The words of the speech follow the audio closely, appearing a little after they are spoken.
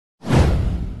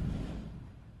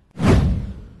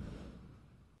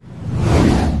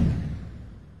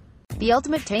The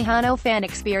ultimate Tejano fan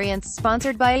experience,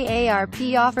 sponsored by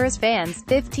AARP, offers fans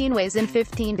 15 ways in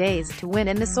 15 days to win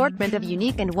an assortment of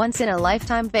unique and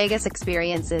once-in-a-lifetime Vegas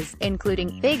experiences,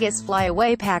 including Vegas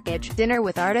Flyaway Package, dinner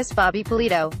with artist Bobby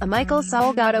Pulido, a Michael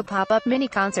Salgado pop-up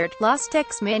mini-concert, Los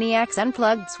Tex Maniacs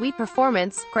Unplugged Suite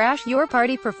Performance, Crash Your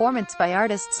Party performance by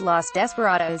artists Los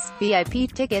Desperados,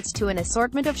 VIP tickets to an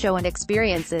assortment of show and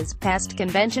experiences, past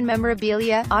convention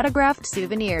memorabilia, autographed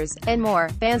souvenirs, and more.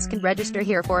 Fans can register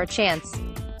here for a chance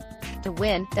to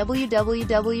win.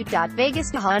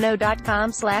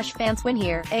 www.vegastejano.com/fanswin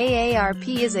here.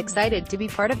 AARP is excited to be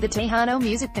part of the Tejano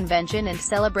Music Convention and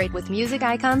celebrate with music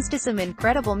icons to some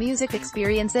incredible music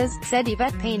experiences, said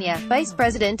Yvette Peña, Vice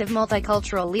President of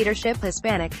Multicultural Leadership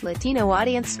Hispanic, Latino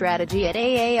Audience Strategy at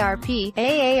AARP.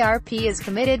 AARP is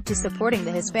committed to supporting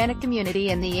the Hispanic community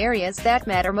in the areas that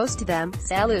matter most to them: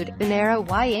 salud, dinero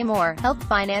y amor, health,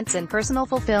 finance and personal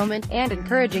fulfillment, and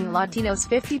encouraging Latinos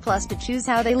 50+ to choose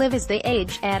how they live as they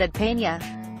age, added Peña.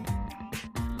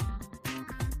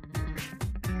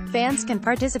 Fans can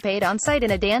participate on-site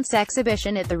in a dance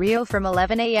exhibition at the Rio from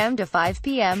 11 a.m. to 5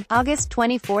 p.m., August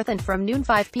 24th, and from noon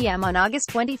 5 p.m. on August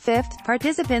 25th.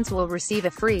 Participants will receive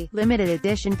a free, limited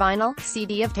edition vinyl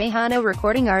CD of Tejano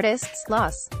recording artists,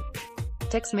 Los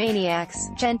Tex Maniacs,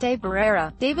 Chente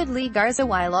Barrera, David Lee Garza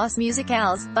y Los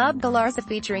Musicals, Bob Galarza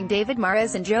featuring David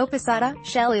Mares and Joe Posada,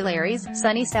 Shelly Larrys,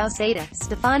 Sunny Sauceda,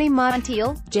 Stefani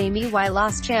Montiel, Jamie y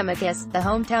Los Chamacas, The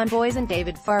Hometown Boys and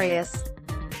David Farias.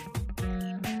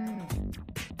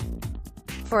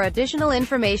 For additional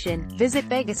information, visit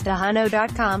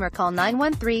vegastejano.com or call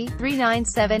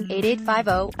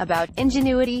 913-397-8850. About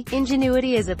Ingenuity.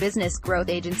 Ingenuity is a business growth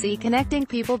agency connecting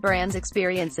people, brands,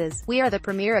 experiences. We are the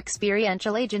premier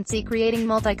experiential agency creating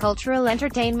multicultural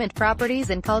entertainment properties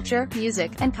in culture,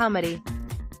 music, and comedy.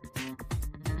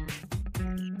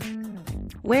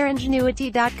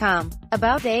 WhereIngenuity.com.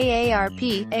 About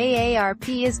AARP.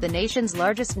 AARP is the nation's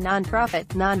largest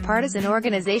non-profit, non-partisan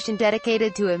organization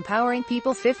dedicated to empowering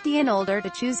people 50 and older to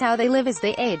choose how they live as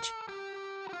they age.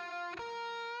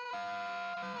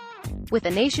 With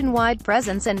a nationwide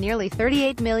presence and nearly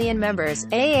 38 million members,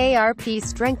 AARP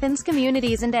strengthens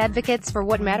communities and advocates for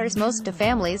what matters most to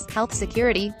families: health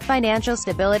security, financial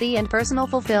stability and personal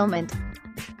fulfillment.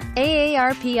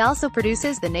 AARP also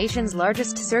produces the nation's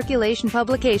largest circulation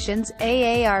publications,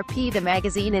 AARP the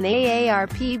Magazine and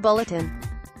AARP Bulletin.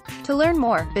 To learn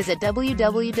more, visit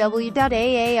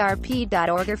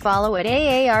www.aarp.org or follow at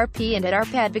AARP and at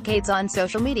AARP Advocates on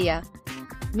social media.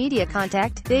 Media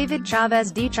contact, David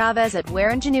Chavez D. Chavez at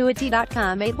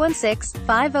whereingenuity.com,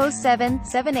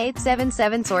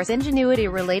 816-507-7877. Source: Ingenuity.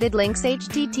 Related links: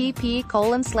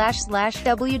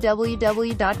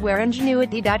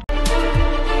 http://www.whereingenuity.com.